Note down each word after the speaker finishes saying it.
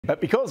But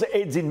because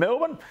Ed's in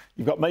Melbourne,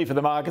 you've got me for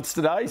the markets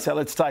today. So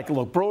let's take a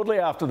look broadly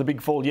after the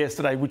big fall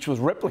yesterday, which was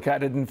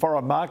replicated in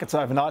foreign markets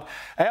overnight.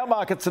 Our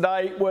market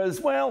today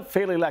was, well,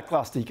 fairly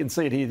lacklustre. You can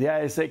see it here, the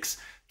ASX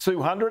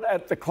 200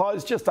 at the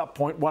close, just up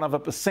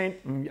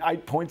 0.1%,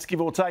 8 points, give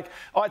or take.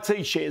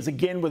 IT shares,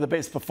 again, were the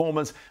best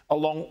performers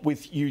along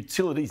with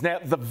utilities. Now,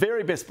 the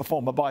very best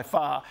performer by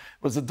far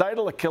was the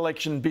data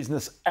collection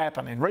business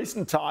Appen. In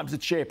recent times,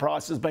 its share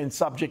price has been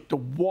subject to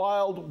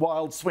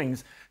wild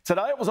swings.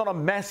 Today, it was on a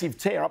massive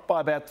tear, up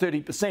by about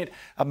 30%.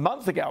 A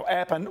month ago,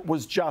 Appen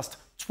was just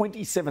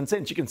 27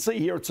 cents. You can see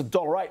here it's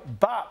 $1.08,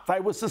 but they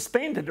were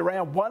suspended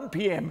around 1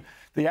 p.m.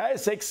 The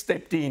ASX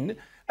stepped in,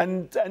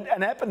 and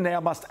Appen now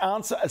must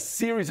answer a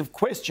series of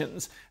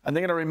questions, and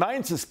they're going to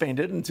remain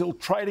suspended until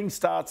trading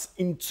starts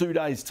in 2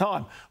 days'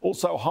 time.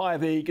 Also higher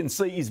there, you can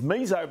see, is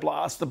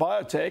Mesoblast, the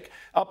Biotech,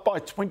 up by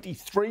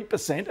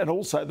 23%, and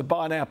also the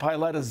buy now, pay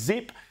later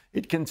Zip.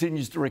 It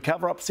continues to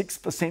recover, up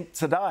 6%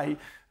 today.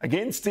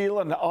 Again, steel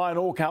and iron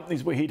ore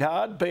companies were hit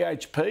hard.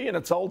 BHP and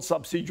its old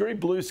subsidiary,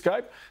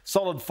 BlueScope,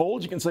 solid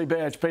falls. You can see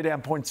BHP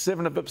down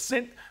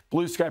 0.7%.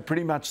 BlueScope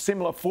pretty much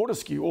similar.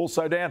 Fortescue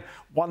also down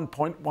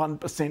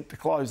 1.1% to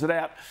close it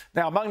out.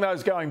 Now, among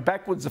those going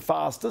backwards the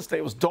fastest,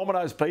 there was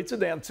Domino's Pizza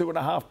down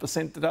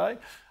 2.5% today.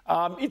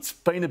 It's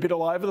been a bit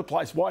all over the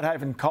place.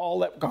 Whitehaven Coal,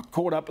 that got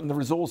caught up in the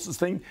resources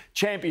thing.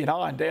 Champion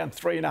Iron down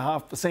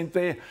 3.5%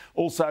 there.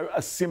 Also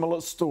a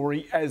similar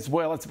story as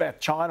well. It's about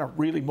China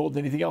really more than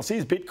anything else.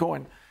 Here's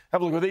Bitcoin. Have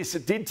a look at this.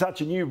 It did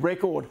touch a new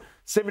record,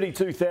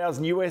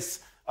 72,000 US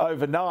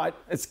overnight.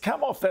 It's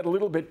come off that a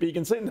little bit, but you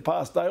can see in the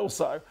past day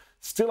also,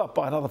 still up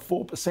by another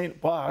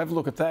 4%. Wow, have a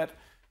look at that.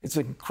 It's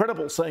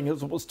incredible seeing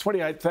as it was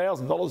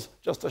 $28,000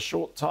 just a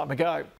short time ago.